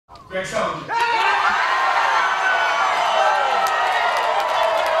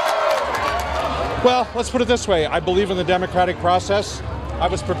Well, let's put it this way. I believe in the democratic process. I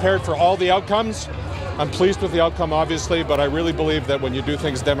was prepared for all the outcomes. I'm pleased with the outcome, obviously, but I really believe that when you do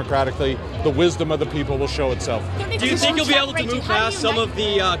things democratically, the wisdom of the people will show itself. Do you think you'll be able to move past some of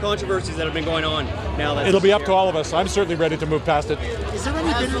the controversies that have been going on now? It'll be up to all of us. I'm certainly ready to move past it. Is there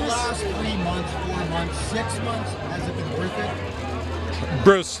any bitterness? The last 3 months, 4 months, 6 months, has it been worth it?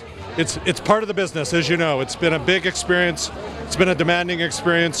 Bruce, it's part of the business, as you know. It's been a big experience. It's been a demanding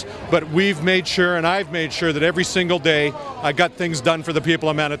experience, but we've made sure, and I've made sure, that every single day I got things done for the people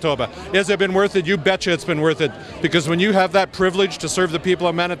of Manitoba. Has it been worth it? You betcha it's been worth it, because when you have that privilege to serve the people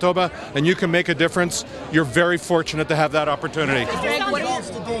of Manitoba and you can make a difference, you're very fortunate to have that opportunity. What else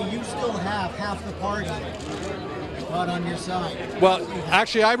today? You still have half the party not on your side. Well,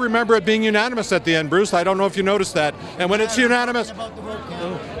 actually, I remember it being unanimous at the end, Bruce. I don't know if you noticed that. And when it's unanimous,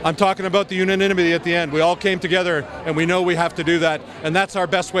 I'm talking about the unanimity at the end. We all came together, and we know we have to do that, and that's our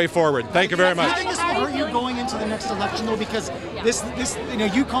best way forward. Thank you very much. Do you think this will hurt you going into the next election, though? Because this,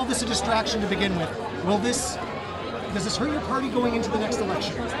 you call this a distraction to begin with. Does this hurt your party going into the next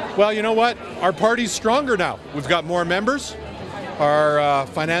election? Well, you know what? Our party's stronger now. We've got more members. Our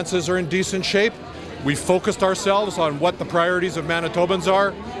finances are in decent shape. We've focused ourselves on what the priorities of Manitobans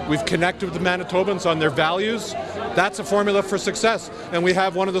are. We've connected with the Manitobans on their values. That's a formula for success. And we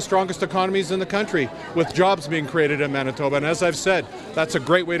have one of the strongest economies in the country, with jobs being created in Manitoba. And as I've said, that's a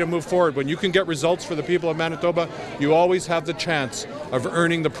great way to move forward. When you can get results for the people of Manitoba, you always have the chance of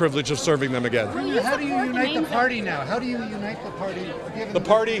earning the privilege of serving them again. How do you unite the party now? How do you unite the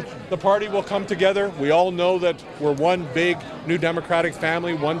party? The party will come together. We all know that we're one big New Democratic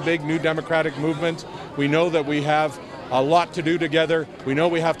family, one big New Democratic movement. We know that we have a lot to do together. We know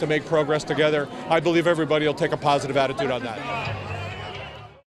we have to make progress together. I believe everybody will take a positive attitude on that.